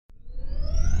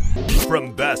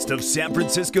From Best of San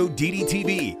Francisco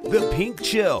DDTV, The Pink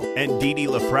Chill, and Didi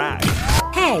LaFrac.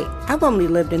 Hey, I've only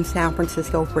lived in San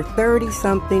Francisco for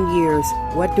 30-something years.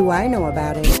 What do I know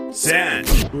about it? San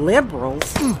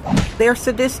Liberals? They're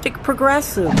sadistic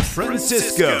progressives.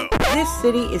 Francisco. This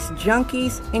city is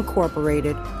Junkies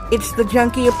Incorporated. It's the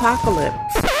junkie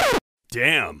apocalypse.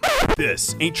 Damn,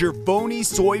 this ain't your phony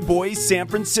soy boy San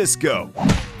Francisco.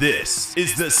 This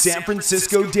is the San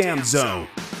Francisco Dam Zone.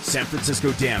 San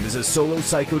Francisco Dam is a solo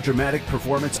psychodramatic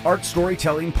performance art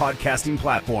storytelling podcasting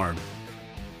platform.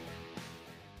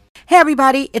 Hey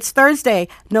everybody, it's Thursday,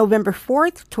 November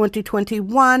 4th,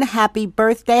 2021. Happy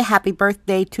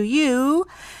birthday to you.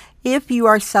 If you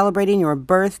are celebrating your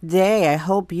birthday, I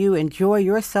hope you enjoy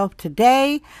yourself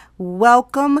today.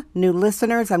 Welcome, new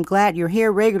listeners. I'm glad you're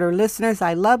here. Regular listeners,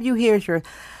 I love you. Here's your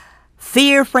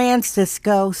Fear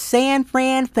Francisco, San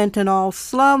Fran Fentanyl,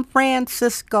 Slum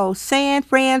Francisco, San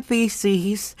Fran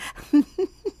Feces.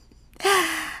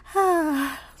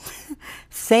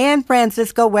 San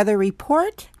Francisco weather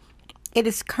report. It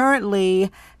is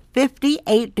currently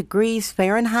 58 degrees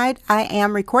Fahrenheit. I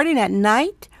am recording at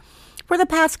night. For the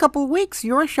past couple of weeks,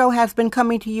 your show has been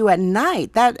coming to you at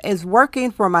night. That is working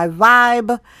for my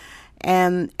vibe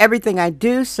and everything I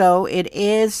do, so it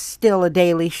is still a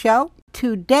daily show.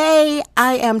 Today,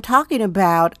 I am talking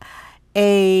about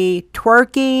a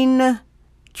twerking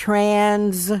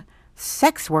trans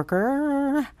sex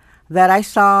worker that I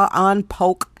saw on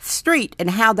Polk Street and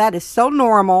how that is so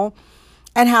normal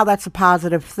and how that's a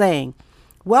positive thing.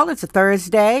 Well, it's a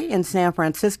Thursday in San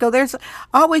Francisco. There's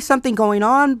always something going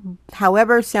on.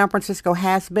 However, San Francisco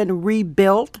has been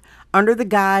rebuilt under the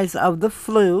guise of the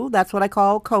flu. That's what I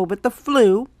call COVID, the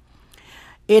flu.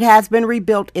 It has been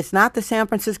rebuilt. It's not the San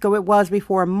Francisco it was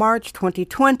before March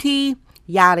 2020,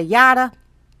 yada, yada.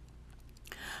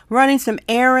 Running some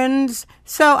errands.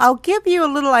 So I'll give you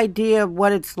a little idea of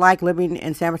what it's like living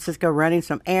in San Francisco, running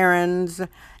some errands.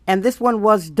 And this one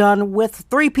was done with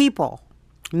 3 people,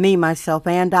 me, myself,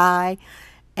 and I.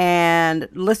 And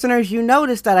listeners, you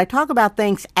notice that I talk about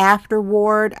things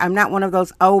afterward. I'm not one of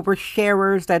those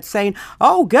oversharers that's saying,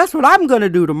 oh, guess what I'm going to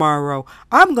do tomorrow?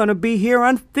 I'm going to be here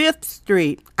on 5th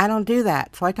Street. I don't do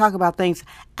that. So I talk about things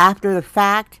after the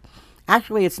fact.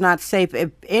 Actually, it's not safe.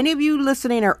 If any of you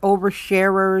listening are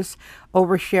oversharers,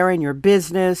 oversharing your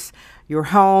business, your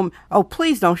home, oh,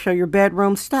 please don't show your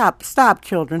bedroom. Stop,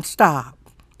 children, stop.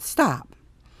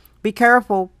 Be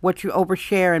careful what you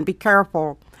overshare, and be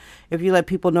careful if you let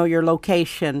people know your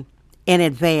location in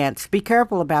advance. Be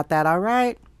careful about that, all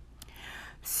right?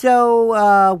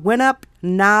 So, went up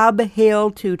Nob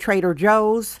Hill to Trader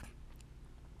Joe's.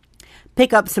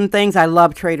 Pick up some things. I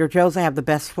love Trader Joe's. They have the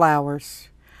best flowers.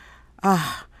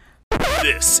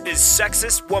 This is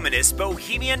Sexist Womanist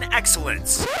Bohemian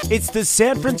Excellence. It's the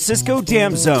San Francisco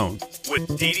Dam Zone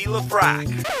with Didi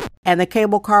LaFrac. And the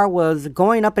cable car was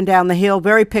going up and down the hill.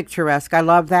 Very picturesque. I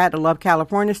love that. I love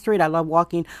California Street. I love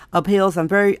walking up hills. I'm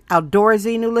very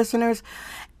outdoorsy, new listeners.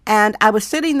 And I was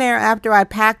sitting there after I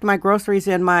packed my groceries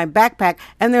in my backpack,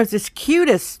 and there's this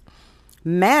cutest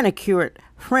manicured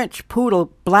French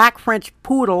poodle, black French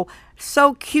poodle.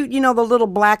 So cute, you know, the little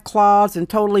black claws and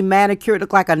totally manicured.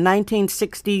 Look like a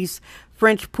 1960s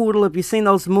French poodle. If you've seen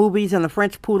those movies, and the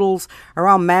French poodles are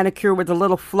all manicured with a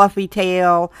little fluffy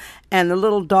tail, and the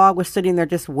little dog was sitting there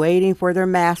just waiting for their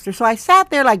master. So I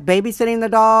sat there like babysitting the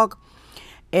dog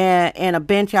and a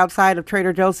bench outside of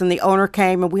Trader Joe's, and the owner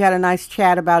came, and we had a nice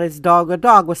chat about his dog. The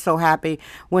dog was so happy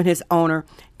when his owner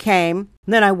came.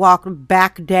 Then I walked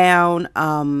back down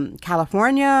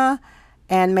California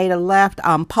and made a left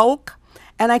on Polk.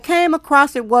 And I came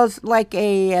across, it was like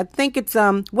it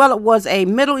was a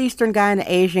Middle Eastern guy and an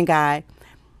Asian guy.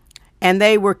 And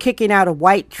they were kicking out a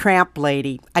white tramp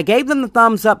lady. I gave them the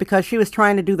thumbs up because she was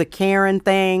trying to do the Karen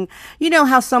thing. You know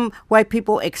how some white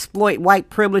people exploit white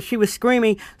privilege. She was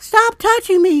screaming, "Stop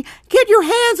touching me! Get your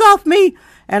hands off me!"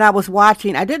 And I was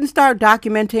watching. I didn't start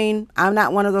documenting. I'm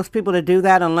not one of those people to do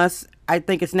that unless I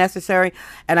think it's necessary.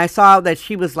 And I saw that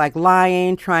she was like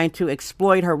lying, trying to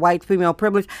exploit her white female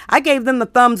privilege. I gave them the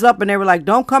thumbs up, and they were like,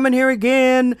 "Don't come in here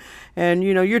again. And,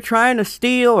 you know, you're trying to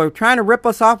steal or trying to rip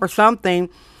us off or something."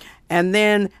 And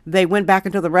then they went back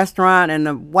into the restaurant, and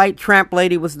the white tramp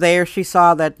lady was there. She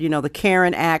saw that, you know, the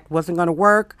Karen act wasn't going to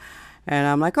work. And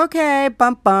I'm like, okay,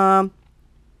 bum.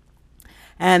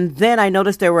 And then I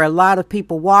noticed there were a lot of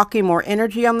people walking, more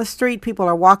energy on the street. People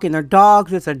are walking their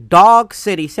dogs. It's a dog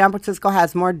city. San Francisco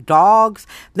has more dogs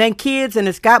than kids, and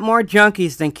it's got more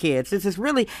junkies than kids. This is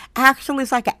really, actually,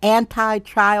 it's like an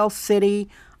anti-child city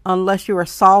unless you are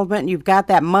solvent and you've got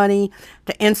that money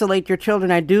to insulate your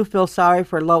children. I do feel sorry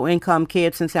for low-income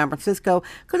kids in San Francisco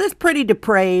because it's pretty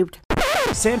depraved.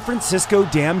 San Francisco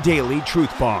Dam Daily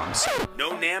Truth Bombs.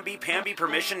 No namby-pamby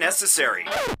permission necessary.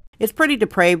 It's pretty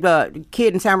depraved. A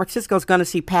kid in San Francisco is going to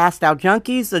see passed out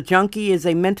junkies. A junkie is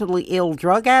a mentally ill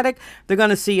drug addict. They're going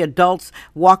to see adults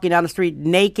walking down the street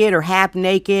naked or half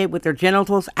naked with their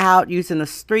genitals out, using the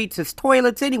streets as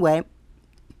toilets anyway.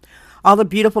 All the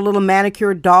beautiful little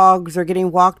manicured dogs are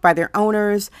getting walked by their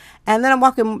owners. And then I'm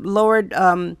walking Lower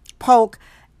Polk,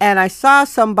 and I saw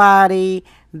somebody,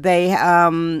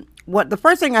 the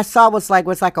first thing I saw was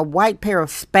like a white pair of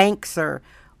Spanx or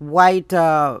white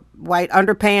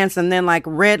underpants, and then like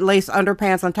red lace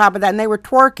underpants on top of that, and they were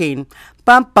twerking,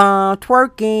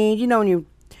 twerking. You know, when you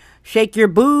shake your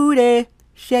booty,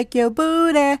 shake, shake,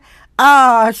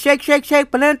 shake, shake,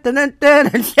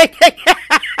 and shake.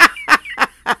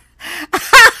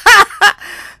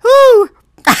 Whoo!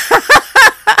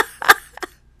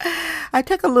 I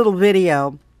took a little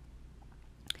video,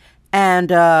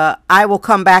 and I will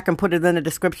come back and put it in the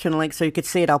description link so you could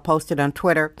see it. I'll post it on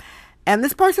Twitter. And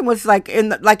this person was like in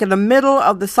the middle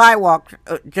of the sidewalk,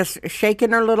 just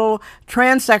shaking their little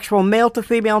transsexual, male to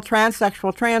female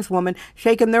transsexual trans woman,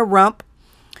 shaking their rump.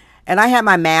 And I had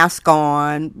my mask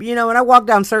on. You know, when I walk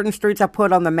down certain streets, I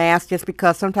put on the mask just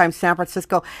because sometimes San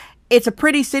Francisco, it's a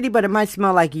pretty city, but it might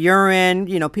smell like urine.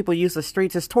 You know, people use the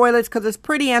streets as toilets because it's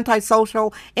pretty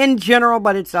antisocial in general,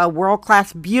 but it's a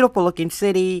world-class, beautiful-looking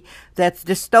city that's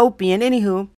dystopian.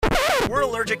 Anywho. We're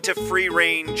allergic to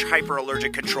free-range,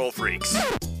 hyper-allergic control freaks.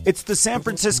 It's the San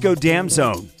Francisco Dam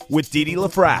Zone with Didi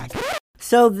LaFrac.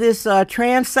 So this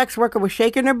trans sex worker was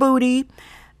shaking her booty,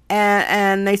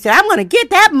 and they said, I'm going to get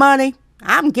that money.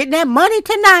 I'm getting that money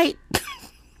tonight.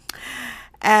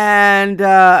 And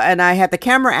I had the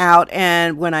camera out,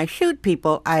 and when I shoot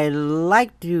people, I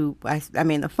like to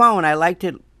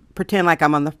pretend like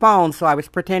I'm on the phone. So I was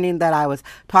pretending that I was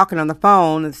talking on the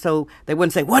phone, and so they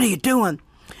wouldn't say, what are you doing?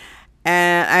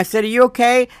 And I said, are you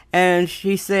okay? And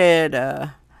she said,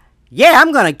 yeah,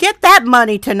 I'm going to get that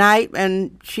money tonight.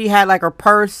 And she had like her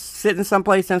purse sitting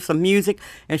someplace and some music,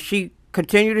 and she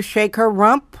continued to shake her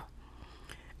rump.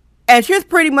 And she was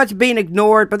pretty much being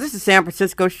ignored, but this is San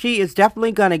Francisco. She is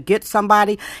definitely going to get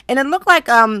somebody. And it looked like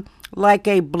a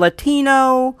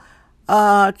Latino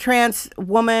trans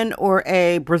woman or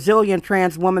a Brazilian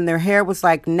trans woman. Their hair was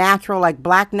like natural, like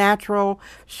black natural,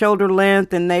 shoulder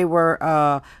length, and they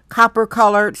were copper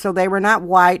colored, so they were not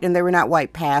white, and they were not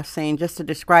white passing, just to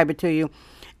describe it to you.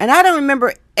 And I don't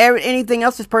remember anything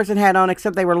else this person had on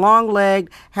except they were long-legged,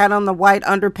 had on the white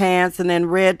underpants, and then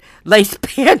red lace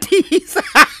panties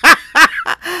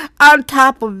on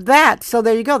top of that. So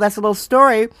there you go. That's a little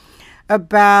story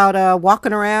about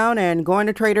walking around and going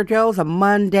to Trader Joe's, a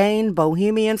mundane,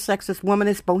 bohemian, sexist,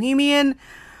 womanist, bohemian,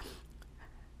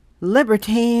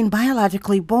 libertine,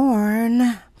 biologically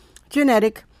born,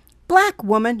 genetic, black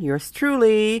woman, yours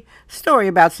truly. Story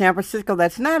about San Francisco.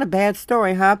 That's not a bad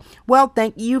story, huh? Well,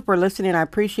 thank you for listening. I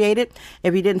appreciate it.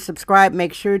 If you didn't subscribe,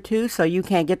 make sure to, so you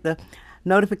can get the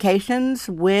notifications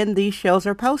when these shows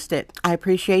are posted. I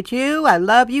appreciate you. I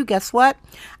love you. Guess what?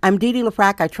 I'm Didi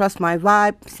LaFrac. I trust my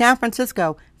vibe. San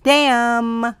Francisco.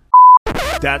 Damn.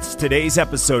 That's today's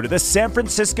episode of the San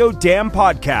Francisco Dam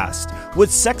Podcast with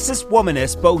sexist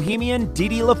womanist bohemian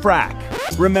Didi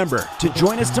LaFrac. Remember to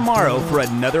join us tomorrow for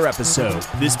another episode.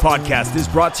 This podcast is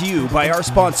brought to you by our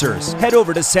sponsors. Head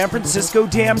over to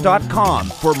sanfranciscodam.com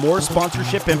for more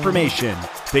sponsorship information.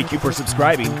 Thank you for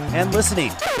subscribing and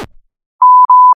listening.